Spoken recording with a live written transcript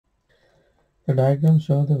The diagram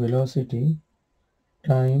shows the velocity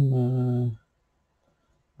time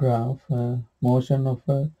graph motion of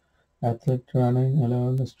a athlete running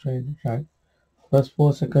along the straight track. First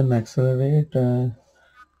 4 seconds accelerate to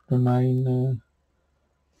 9.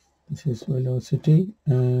 This is velocity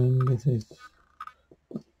and this is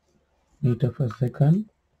meter per second.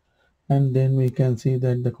 And then we can see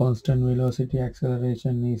that the constant velocity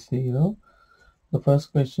acceleration is 0. The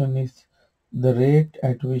first question is the rate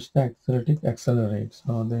at which the athlete accelerates.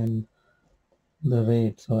 So then the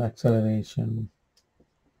rate, so acceleration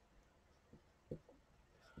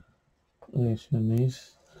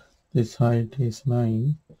is, this height is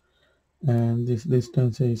 9 and this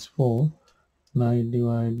distance is 4. 9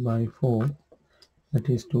 divided by 4, that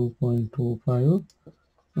is 2.25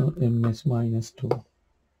 ms minus 2.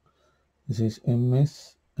 This is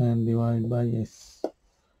ms and divided by s.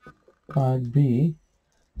 Part B,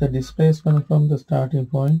 the displacement from the starting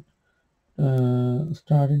point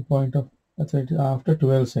of athlete after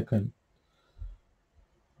 12 seconds.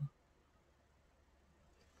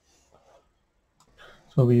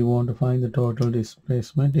 So we want to find the total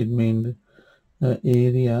displacement. It means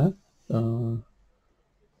area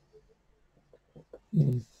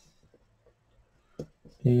is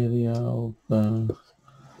area of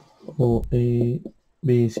OABC,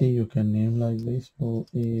 you can name like this.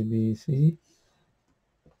 OABC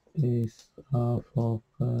is half of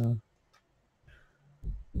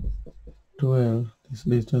 12. This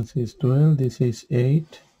distance is 12. This is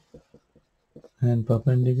 8 and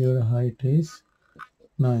perpendicular height is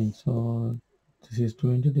 9. So this is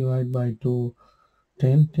 20 divided by 2,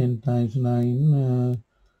 10. 10 times 9,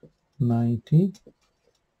 90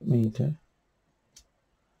 meter.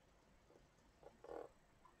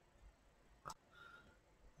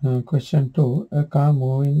 Question 2. A car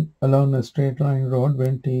moving along a straight line road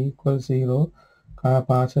when t equals 0, car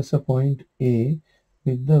passes a point A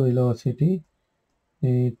with the velocity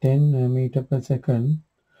 10 meter per second.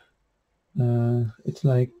 It's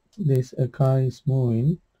like this, a car is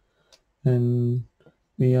moving and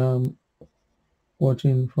we are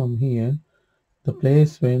watching from here the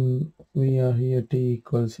place when we are here t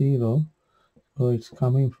equals 0, so it's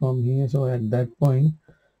coming from here. So at that point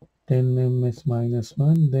 10 ms minus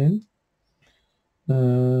 1, then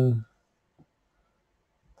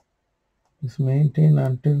it's maintained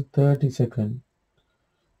until 30 seconds.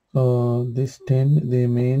 So this 10 they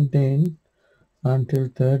maintain until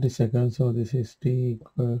 30 seconds. So this is t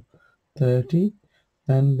equal 30,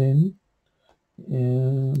 and then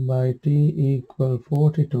by t equal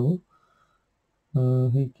 42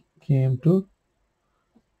 he came to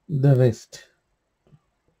the rest.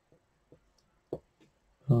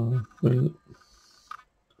 We'll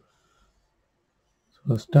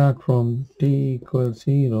start from t equals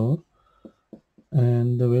 0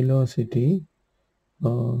 and the velocity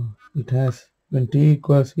it has, when t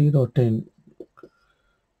equals 0, 10,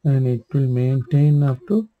 and it will maintain up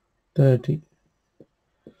to 30.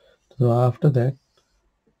 So after that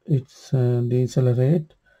it's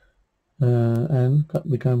decelerate and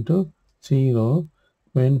become to 0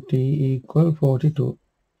 when t equal 42.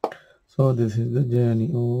 So this is the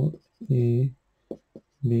journey O, A,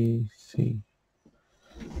 B, C.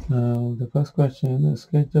 Now the first question,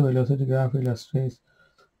 sketch the velocity graph illustrates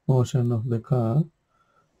motion of the car.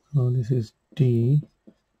 So this is t,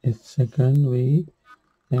 is second, v,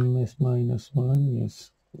 ms minus 1,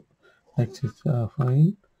 yes, axis are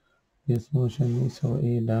fine, yes, motion is, so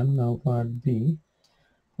A done. Now part B,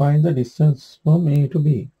 find the distance from A to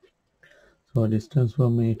B. So distance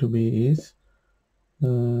from A to B is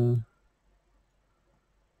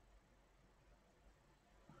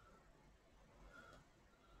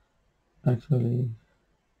actually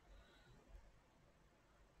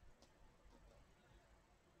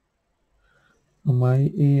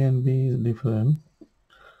my A and B is different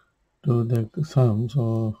to the sum,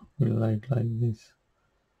 so we'll write like this.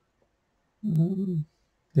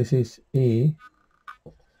 This is A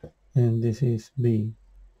and this is B.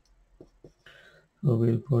 So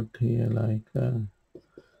we'll put here like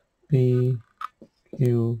P,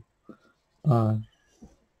 Q, R.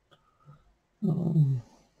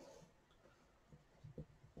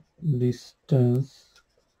 Distance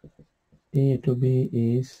A to B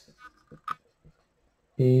is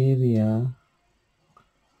area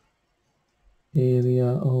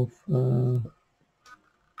of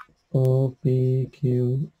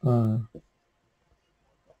OPQR.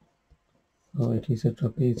 So it is a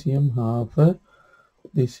trapezium, half.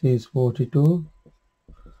 This is 42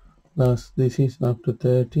 plus this is up to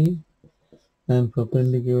 30 and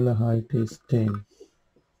perpendicular height is 10.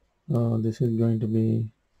 So this is going to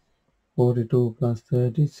be 42 plus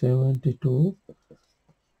 30, 72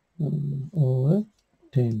 over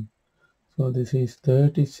 10. So this is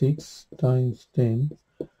 36 times 10,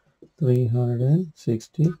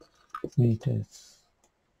 360 meters.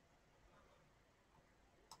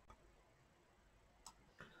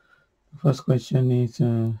 First question is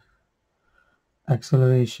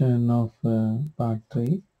acceleration of part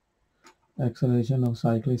 3. Acceleration of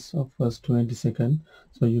cyclists of first 20 seconds.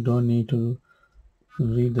 So you don't need to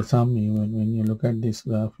read the sum even. When you look at this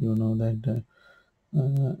graph, you know that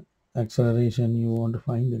acceleration, you want to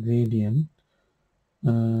find the gradient.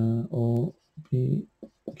 O, P,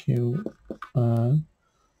 Q, R.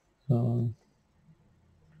 So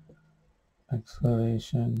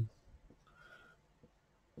acceleration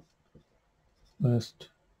first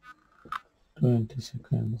 20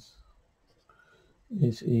 seconds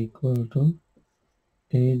is equal to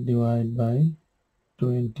 8 divided by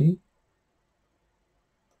 20,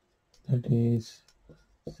 that is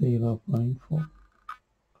 0.4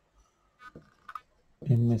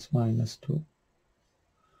 ms minus 2.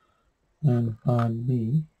 And part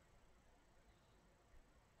B,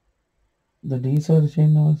 the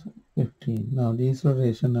deceleration was 15. Now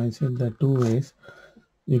deceleration, I said there are two ways.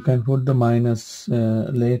 You can put the minus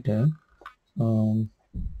later.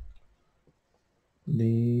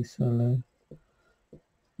 Deceleration.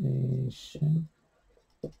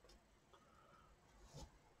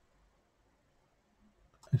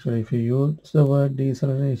 Actually, if you use the word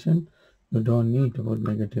deceleration, you don't need to put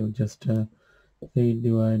negative. Just 8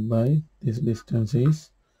 divided by this distance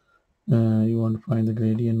is, you want to find the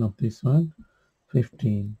gradient of this one,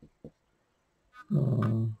 15.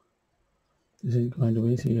 This is going to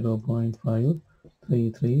be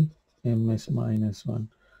 0.533 ms minus 1.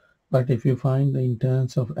 But if you find in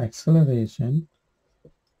terms of acceleration,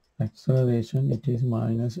 it is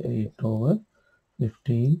minus 8 over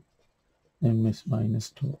 15 ms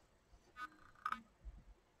minus 2,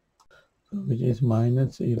 which is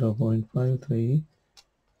minus 0.533.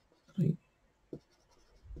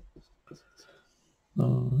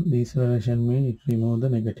 Deceleration means it remove the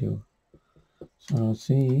negative. So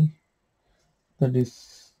see the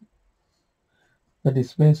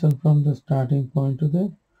displacement from the starting point to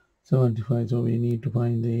the 75. So we need to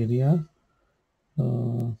find the area.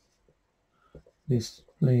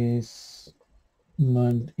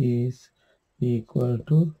 Displacement is equal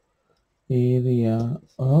to area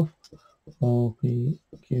of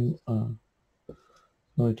OPQR.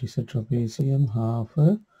 So it is a trapezium half.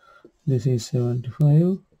 This is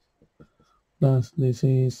 75 plus this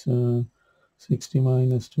is 60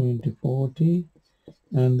 minus 20, 40,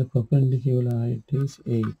 and the perpendicular height is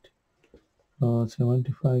 8. So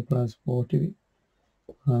 75 plus 40,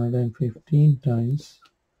 115 times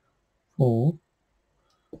 4,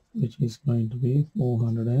 which is going to be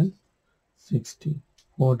 460.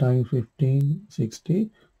 4 times 15,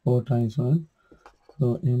 60, 4 times 1,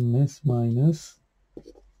 so ms minus,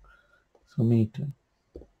 so meter.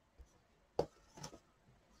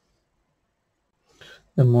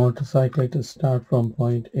 The motorcycle start from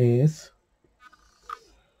point AS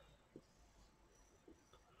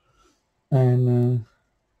and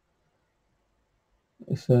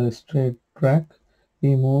it's a straight track.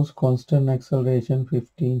 He moves constant acceleration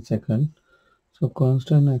 15 seconds. So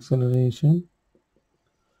constant acceleration,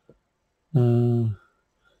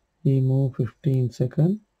 he move 15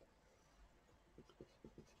 seconds.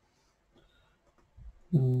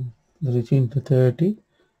 Reaching to 30.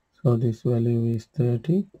 So this value is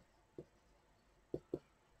 30.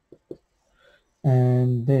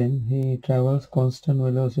 And then he travels constant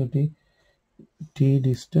velocity t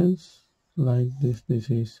distance like this.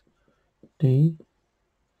 This is t.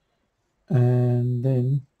 And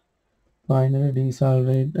then finally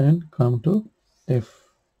decelerate and come to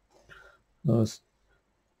f. So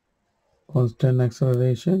constant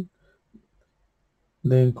acceleration,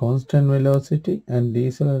 then constant velocity and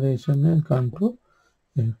deceleration and come to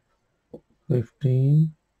f.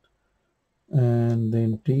 15 and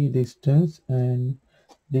then t distance and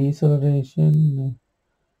deceleration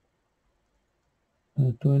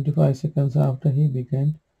 25 seconds after he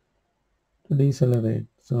began to decelerate.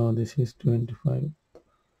 So this is 25.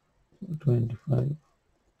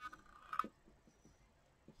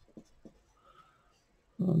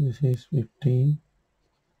 So this is 15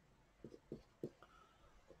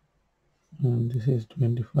 and this is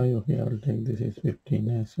 25. Okay, I'll take this is 15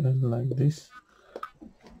 as well, like this.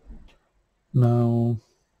 Now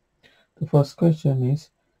the first question is,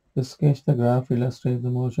 to sketch the graph illustrates the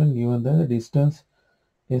motion given that the distance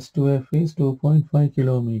S to F is 2.5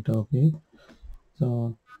 kilometer. Okay,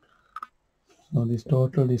 so this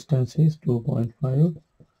total distance is 2.5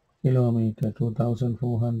 kilometer,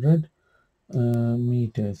 2400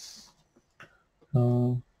 meters.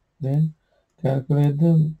 Then calculate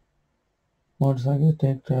the motorcycle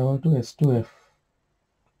take travel to S2F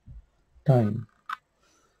time.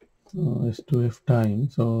 S2F time.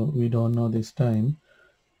 So we don't know this time.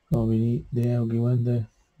 So they have given the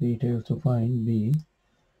details to find B.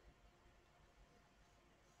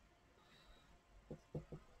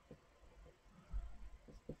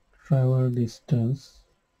 Travel distance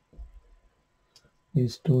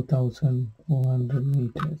is 2400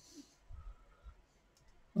 meters.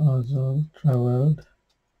 Also traveled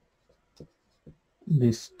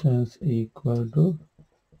distance equal to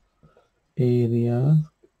area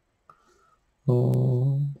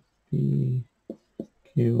OPQR,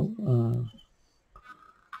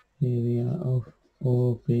 area of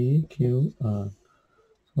OPQR.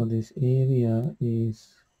 So this area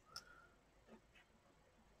is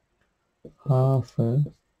half,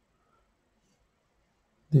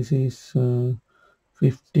 this is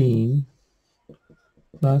 15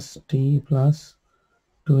 plus t plus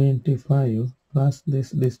 25 plus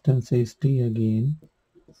this distance is t again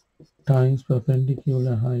times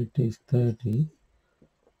perpendicular height is 30,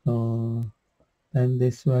 and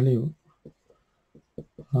this value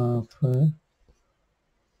half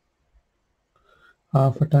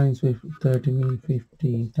times 30 means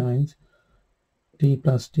 15 times t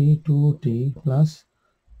plus t 2t plus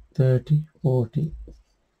 30 40.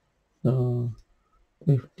 So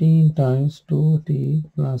 15 times 2t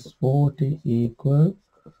plus 40 equal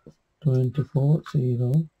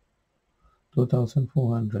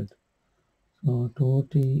 2400. So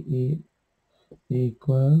 2t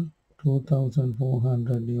equal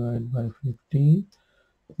 2400 divided by 15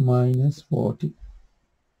 minus 40.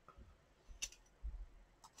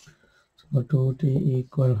 So 2t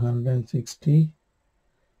equal 160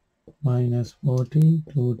 minus 40,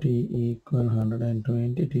 2t equal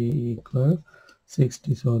 120, t equal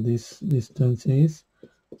 60. So this distance is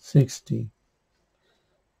 60.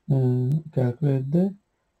 Calculate the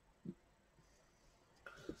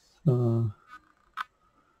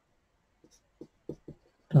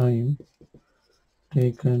time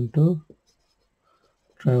taken to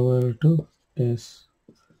travel to S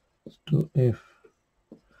to F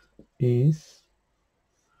is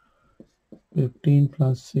 15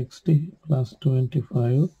 plus 60 plus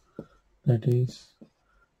 25, that is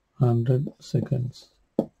 100 seconds.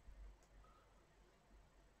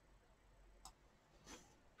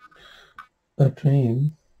 A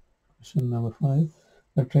train, question number 5,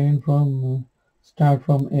 a train from start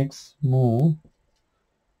from X move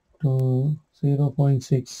to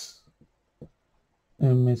 0.6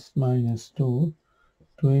 ms minus 2,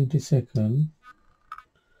 20 seconds,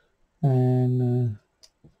 and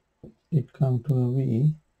it come to a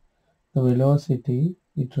V. The velocity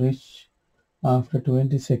it reach after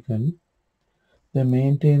 20 seconds. They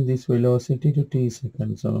maintain this velocity to t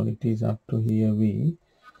seconds, so it is up to here V,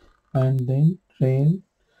 and then train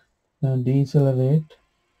decelerate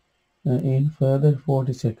in further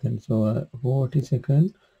 40 seconds. So 40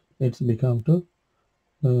 seconds it's become to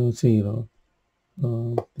 0.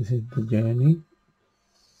 This is the journey.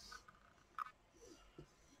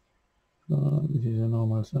 This is a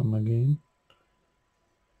normal sum again.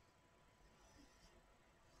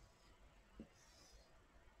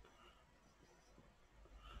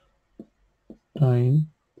 Time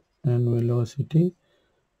and velocity.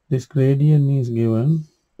 This gradient is given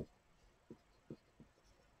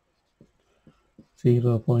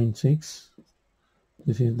 0.6.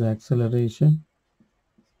 This is the acceleration.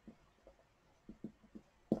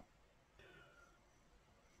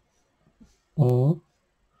 Or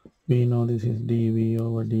we know this is dv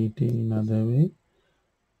over dt in other way.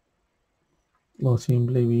 Or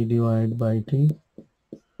simply we divide by t.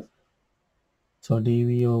 So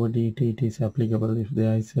dv over dt it is applicable if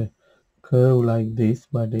there is a curve like this,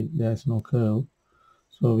 but there is no curve.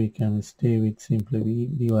 So we can stay with simply v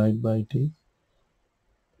divide by t.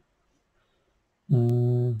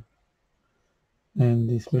 And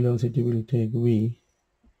this velocity will take v.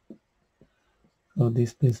 So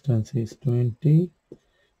this distance is 20,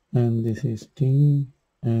 and this is t,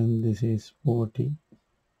 and this is 40.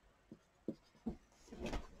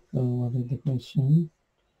 So what is the question?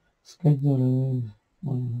 Schedule.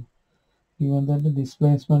 Given that the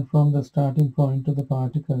displacement from the starting point to the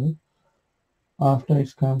particle after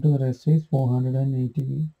it's come to the rest is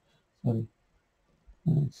 480. Sorry,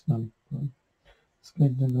 it's not.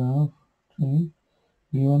 Sketch the graph train.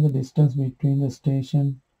 Given the distance between the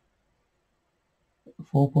station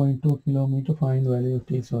 4.2 kilometer, find value of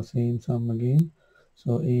t. So same sum again.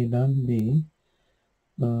 So A done. B.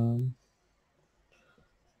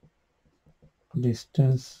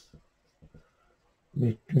 distance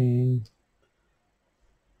between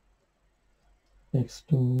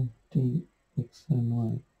x2, t, x and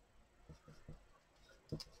y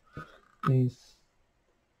is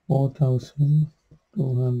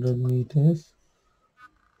 4,200 meters.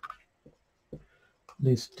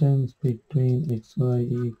 Distance between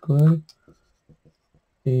xy equal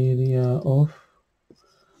area of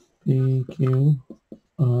PQRS.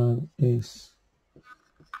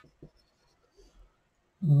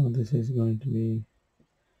 This is going to be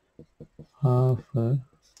half.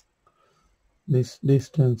 This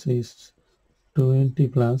distance is 20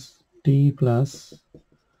 plus t plus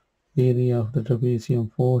area of the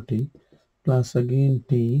trapezium 40 plus again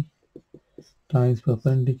t times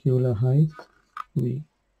perpendicular height v.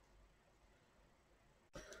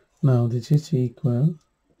 Now this is equal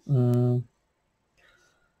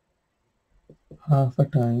half a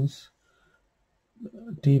times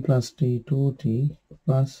t plus t 2t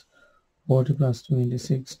plus 40 plus 20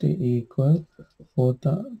 60 equal 4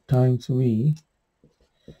 times v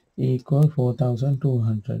equal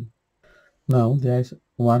 4,200. Now there is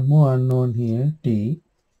one more unknown here, t.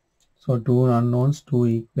 So two unknowns, two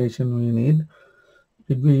equation we need.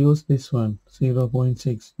 Did we use this one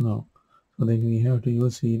 0.6? No. So then we have to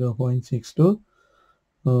use 0.62.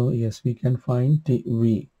 Yes, we can find t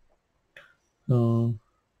v. So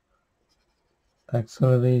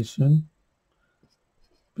acceleration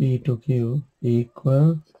p to q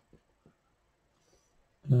equal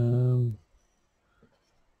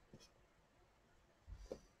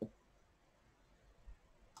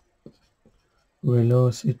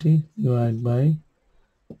velocity divided by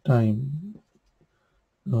time.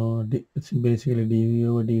 It's basically dv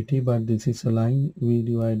over dt, but this is a line, v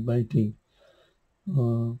divided by t.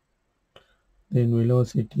 Then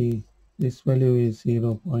velocity, this value is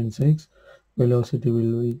 0.6. Velocity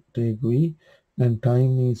will take v, and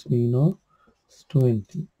time is we know it's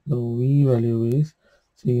 20. So v value is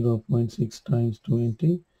 0.6 times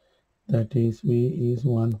 20. That is v is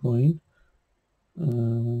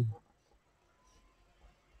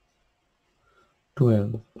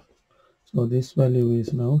 1.12. So this value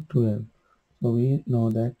is now 12. So we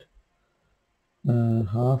know that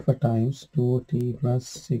half a times 2t plus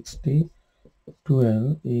 60,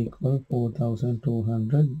 12 equal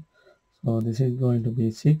 4,200. So this is going to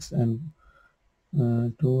be 6, and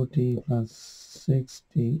 2t plus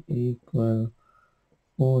 60 equal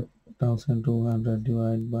 4,200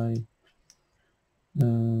 divided by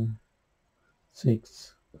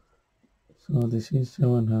 6. So this is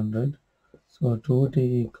 700. So 2t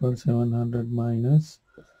equals 700 minus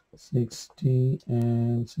 60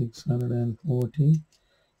 and 640,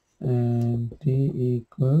 and t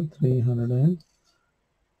equal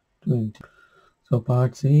 320. So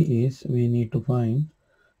part C is we need to find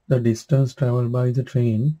the distance traveled by the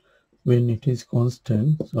train when it is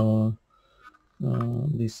constant. So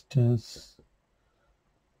distance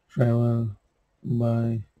traveled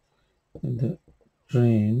by the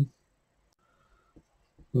train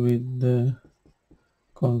with the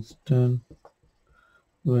constant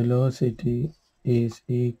velocity is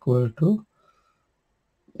equal to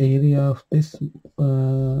area of this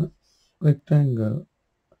rectangle.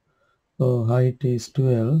 So height is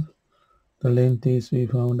 12, the length is we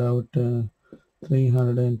found out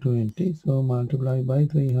 320, so multiply by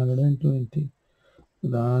 320. So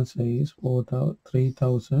the answer is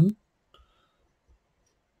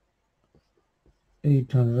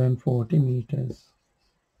 3,840 meters.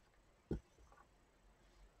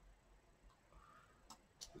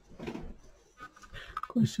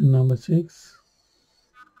 Question number 6.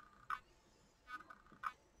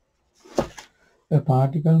 A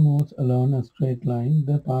particle moves along a straight line.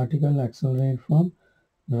 The particle accelerates from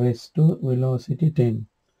rest to velocity 10.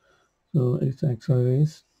 So it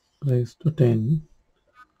accelerates raised to 10.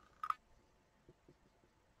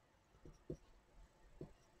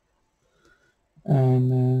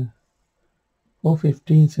 And for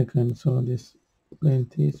 15 seconds, so this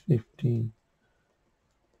length is 15.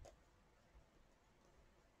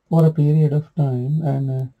 For a period of time,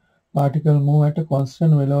 and particle move at a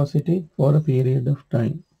constant velocity for a period of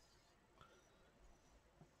time.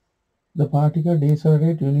 The particle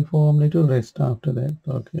decelerate uniformly to rest after that.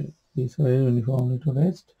 Okay, decelerate uniformly to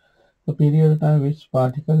rest. The period of time which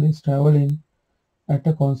particle is traveling at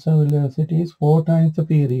a constant velocity is 4 times the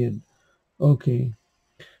period. Okay,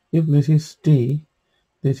 if this is t,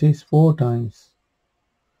 this is 4 times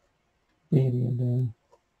period.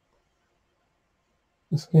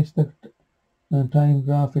 Sketch the time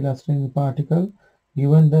graph illustrating the particle.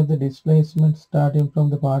 Given that the displacement starting from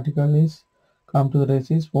the particle is come to the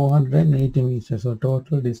rest is 480 meters. So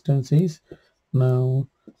total distance is Now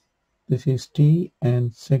this is t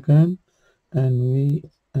and second, and v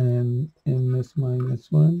and ms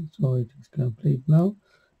minus 1. So it is complete now.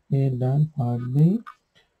 A done. Part B.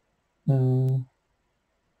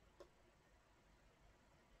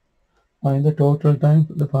 Find the total time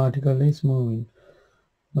the particle is moving.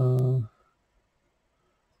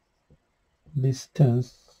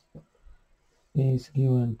 Distance is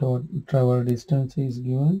given, travel distance is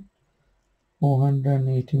given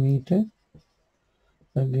 480 meter.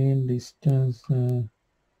 Again distance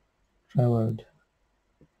traveled.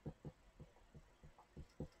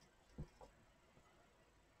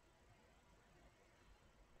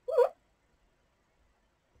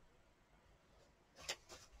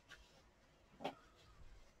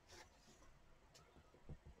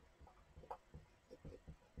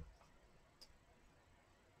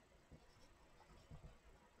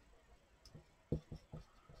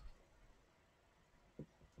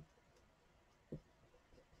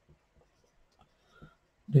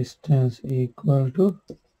 Distance equal to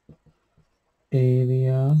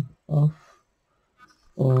area of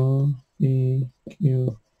OPQR.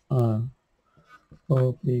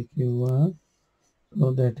 OPQR.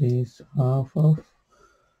 So that is half of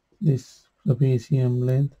this trapezium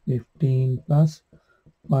length 15 plus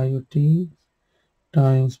 5t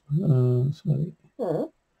times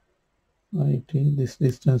 5t, this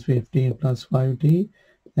distance 15 plus 5t,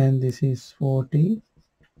 and this is 40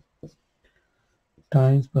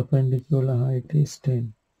 times perpendicular height is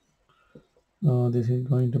 10. This is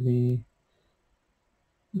going to be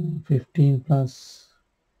 15 plus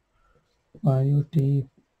 5t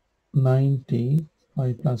 90,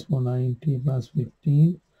 5 plus 4 90 plus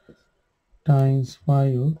 15 times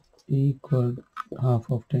 5 equal half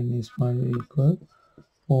of 10 is 5 equal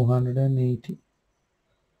 480.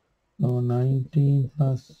 So 19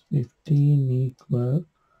 plus 15 equal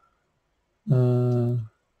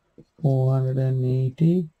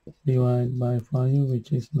 480 divided by 5,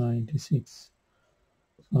 which is 96.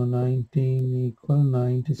 So 19 equal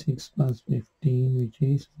 96 plus 15, which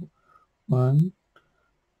is 1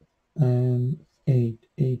 and 8,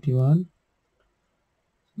 81.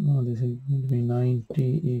 So this is going to be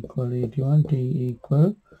 90 equal 81, t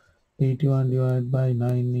equal 81 divided by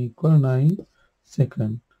 9 equal 9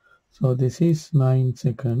 second. So this is 9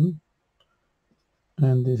 second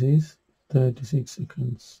and this is 36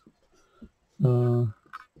 seconds.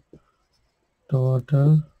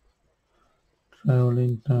 Total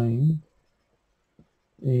traveling time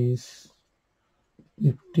is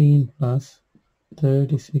 15 plus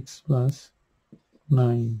 36 plus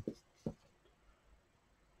 9.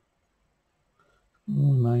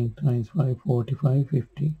 9 times 5, 45,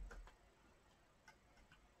 50.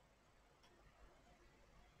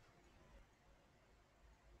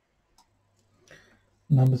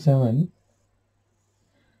 Number 7.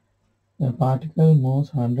 The particle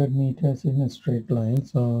moves 100 meters in a straight line.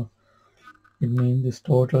 So it means this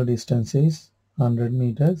total distance is 100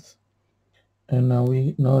 meters. And now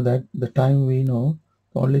we know that the time we know.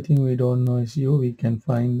 The only thing we don't know is u. We can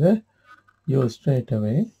find the u straight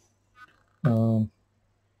away. So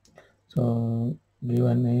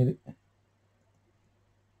given area,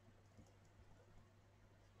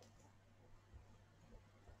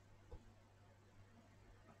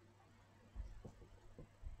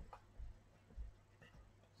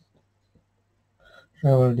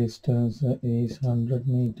 travel distance is 100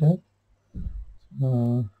 meter.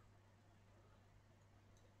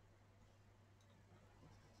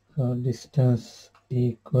 So distance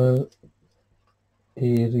equal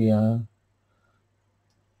area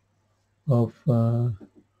of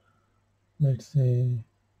let's say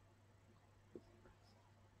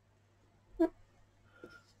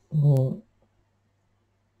O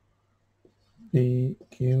P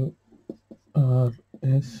Q R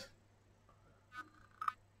S,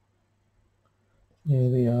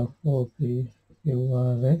 area of O P Q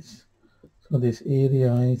R S. So this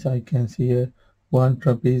area is, I can see a one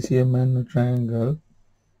trapezium and a triangle.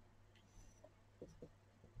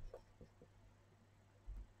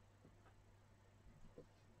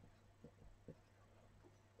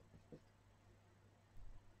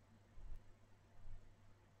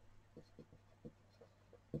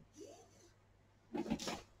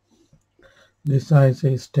 This size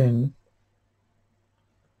is 10.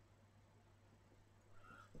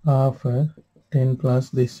 Half 10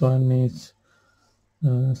 plus this one is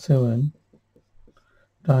 7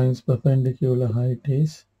 times perpendicular height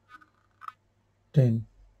is 10.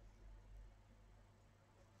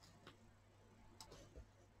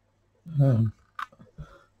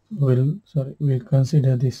 We'll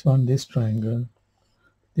consider this one, this triangle,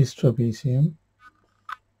 this trapezium.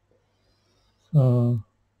 So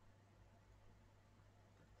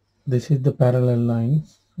this is the parallel line.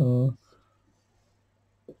 So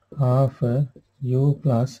half u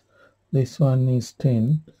plus this one is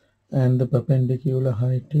 10 and the perpendicular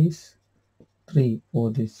height is 3 for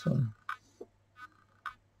this one.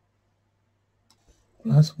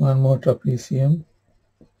 Plus one more trapezium.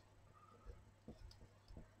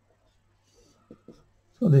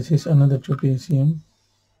 So this is another trapezium.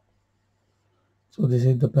 So this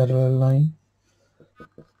is the parallel line.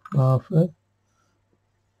 Half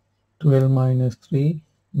 12 minus 3,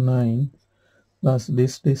 9, plus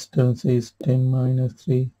this distance is 10 minus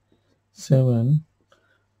 3, 7.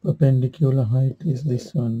 Perpendicular height is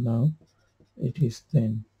this one now. It is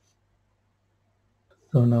 10.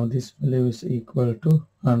 So now this value is equal to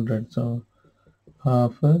 100. So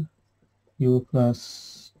half u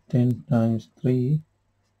plus 10 times 3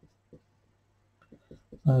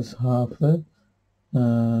 plus half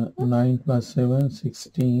 9 plus 7,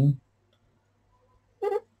 16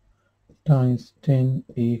 times 10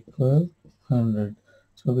 equal 100.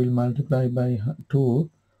 So we'll multiply by 2.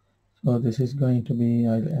 So this is going to be,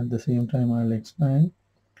 at the same time I'll expand,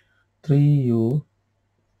 3u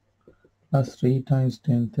plus 3 times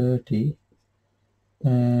 10, 30,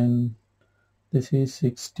 and this is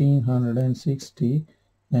 1660,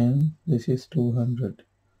 and this is 200.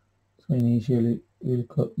 So initially we'll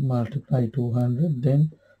multiply 200,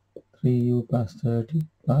 then 3u plus 30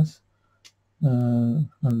 plus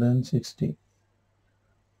 160.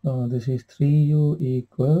 So this is 3u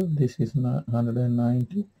equal, this is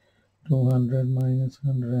 190, 200 minus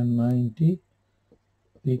 190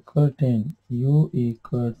 equal 10. U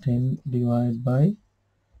equal 10 divided by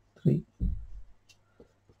 3.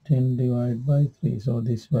 10 divided by 3. So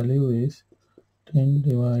this value is 10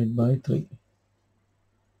 divided by 3.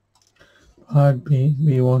 Part B,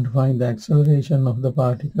 we want to find the acceleration of the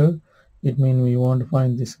particle. It means we want to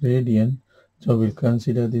find this gradient. So we'll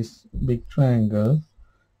consider this big triangle,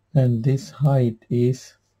 and this height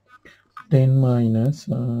is 10 minus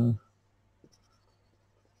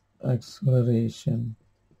acceleration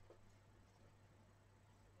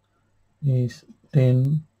is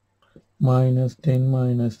 10 minus 10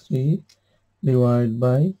 minus 3 divided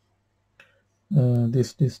by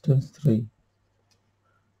this distance 3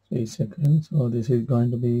 seconds. So this is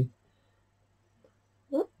going to be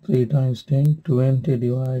 3 times 10, 20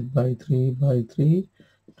 divided by 3 by 3,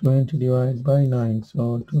 20 divided by 9.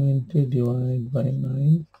 So 20 divided by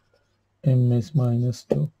 9 ms minus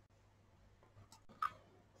 2.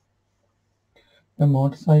 A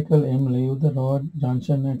motorcycle M leave the road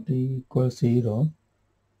junction at t equals 0.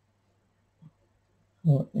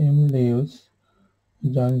 So M leaves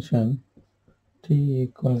junction t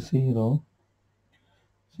equals 0.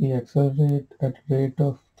 She accelerates at rate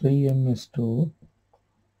of 3 ms2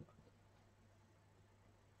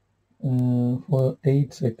 for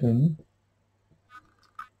 8 seconds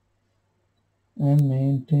and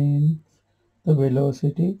maintain the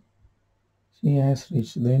velocity she has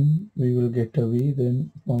reached. Then we will get a v.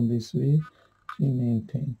 Then from this v she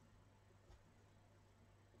maintains.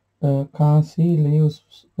 Car C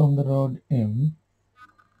leaves from the road M.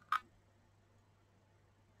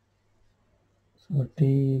 So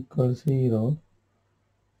t equals 0.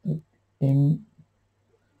 M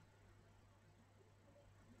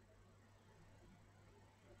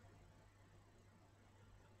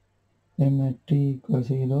at t equals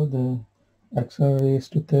 0, the accelerates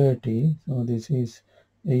to 30. So this is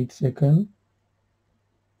 8 seconds.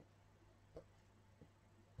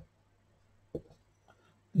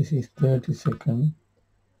 This is 30 seconds.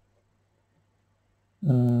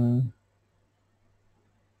 So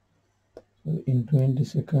in 20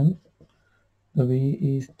 seconds, the v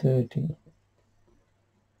is 30.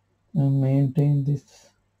 And maintain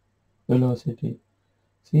this velocity.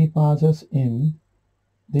 C passes M.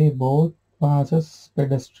 They both passes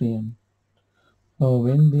pedestrian. So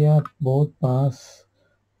when they are both pass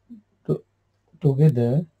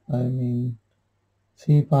together, I mean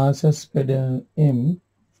C passes M,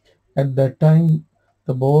 at that time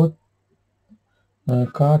the both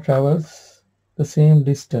car travels the same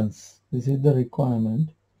distance. This is the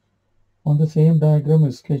requirement. On the same diagram,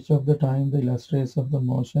 a sketch of the time the illustrates of the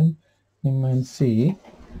motion M and C.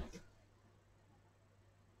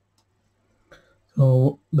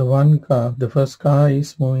 So the first car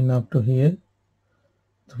is moving up to here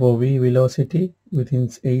for v velocity within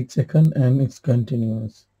 8 seconds, and it's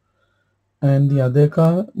continuous. And the other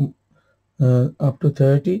car up to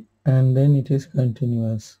 30, and then it is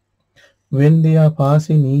continuous. When they are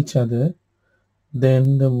passing each other,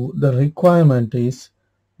 then the requirement is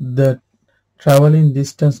the traveling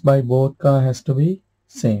distance by both car has to be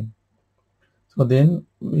same. So then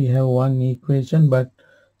we have one equation, but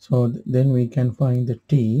so then we can find the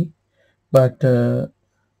t, but there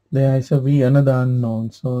is a v, another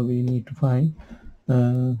unknown, so we need to find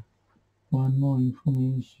one more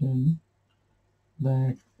information,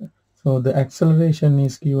 that so the acceleration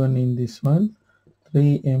is given in this one,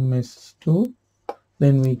 3ms2.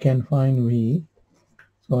 Then we can find v.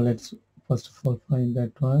 So let's first of all find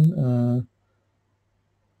that one.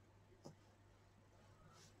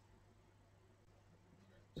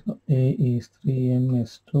 So a is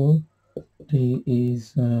 3ms2, t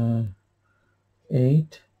is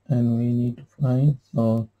 8, and we need to find,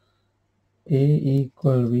 so a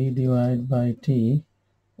equal v divided by t.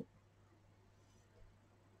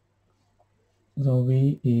 So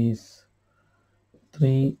v is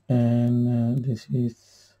 3 and this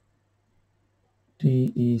is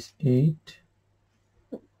t is 8.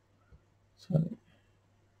 Sorry.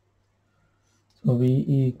 So v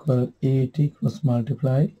equal 80 cross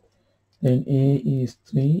multiply. Then a is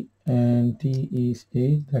 3 and t is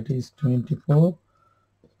 8, that is 24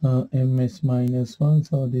 ms minus 1.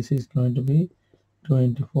 So this is going to be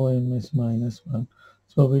 24 ms minus 1.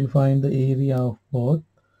 So we'll find the area of both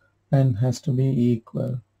and has to be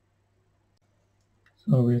equal.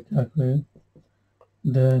 So we'll calculate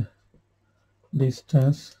the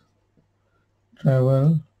distance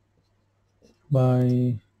traveled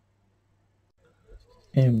by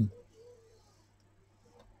m.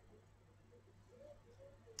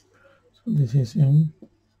 So this is m.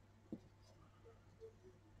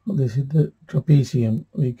 This is the trapezium.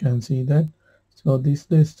 We can see that. So this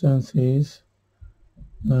distance is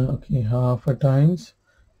okay, half a times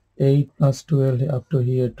 8 plus 12 up to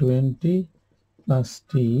here 20 plus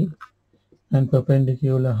t, and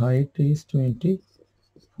perpendicular height is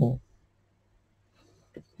 24.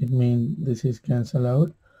 It means this is cancel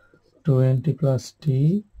out, 20 plus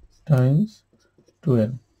t times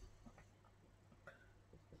 12.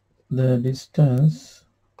 The distance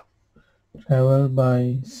traveled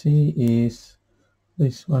by c is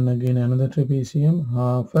this one, again another trapezium,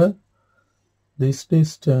 half this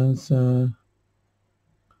distance. I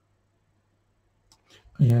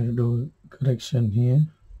have to do correction here.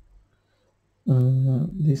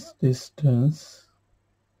 This distance,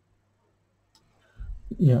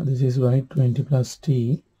 yeah, this is right, 20 plus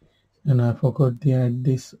t, and I forgot to add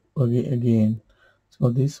this again.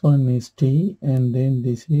 So this one is t, and then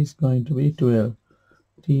this is going to be 12,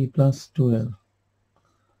 t plus 12.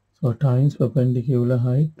 So times perpendicular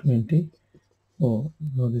height 24.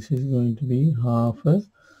 So this is going to be half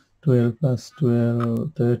 12 plus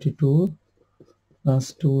 12, 32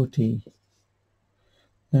 plus 2t.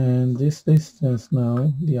 And this distance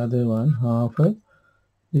now, the other one, half,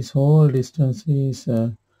 this whole distance is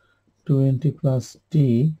 20 plus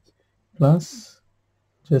t plus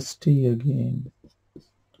just t again,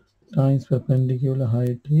 times perpendicular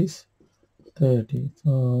height is 30.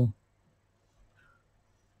 So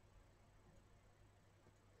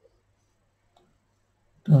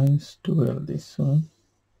times 12, this one,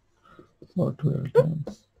 or 12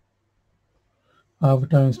 times, half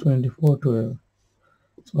times 24, 12.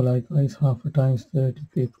 So likewise half times 30,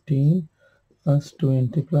 15 plus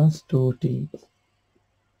 20 plus 2t.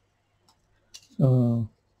 So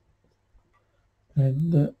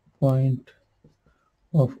at the point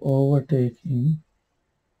of overtaking,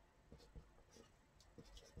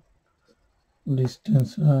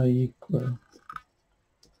 distance are equal.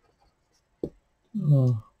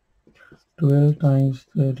 12 times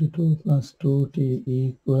 32 plus 2t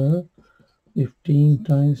equal 15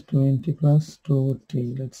 times 20 plus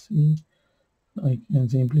 2t. Let's see, I can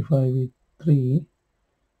simplify with 3.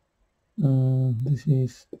 This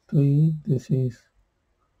is 3, this is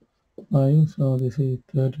 5, so this is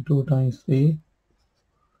 32 times 3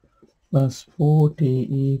 plus 4t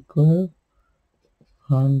equal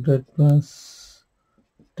 100 plus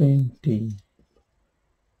 10t.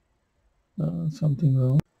 Something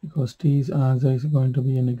wrong, because t's answer is going to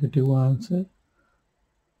be a negative answer.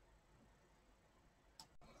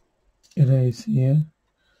 Erase here.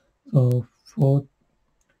 So 4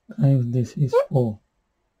 times this is 4,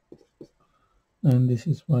 and this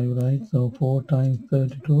is 5, right? So 4 times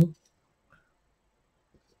 32,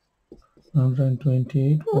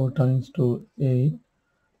 128, 4 times 2, 8,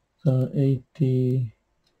 so 80.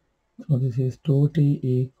 So this is 2t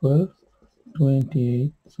equal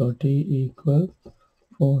 28, so t equal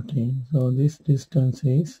 14. So this distance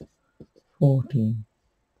is 14.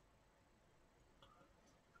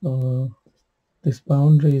 So this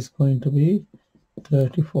boundary is going to be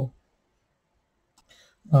 34.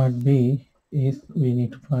 Part B is we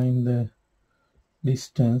need to find the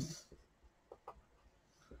distance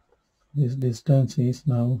This distance is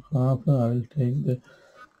now half. I will take the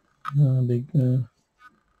big,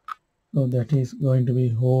 so that is going to be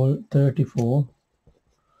whole 34,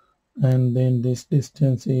 and then this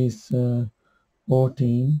distance is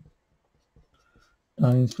 14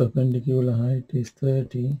 times perpendicular height is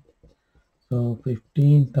 30, so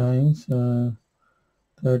 15 times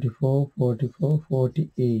 34, 44,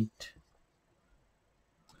 48.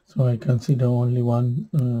 So I consider only one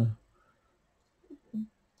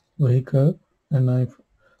vehicle, and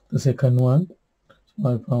the second one, so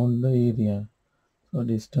I found the area. So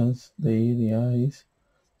distance, the area is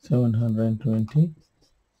 720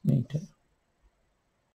 meters.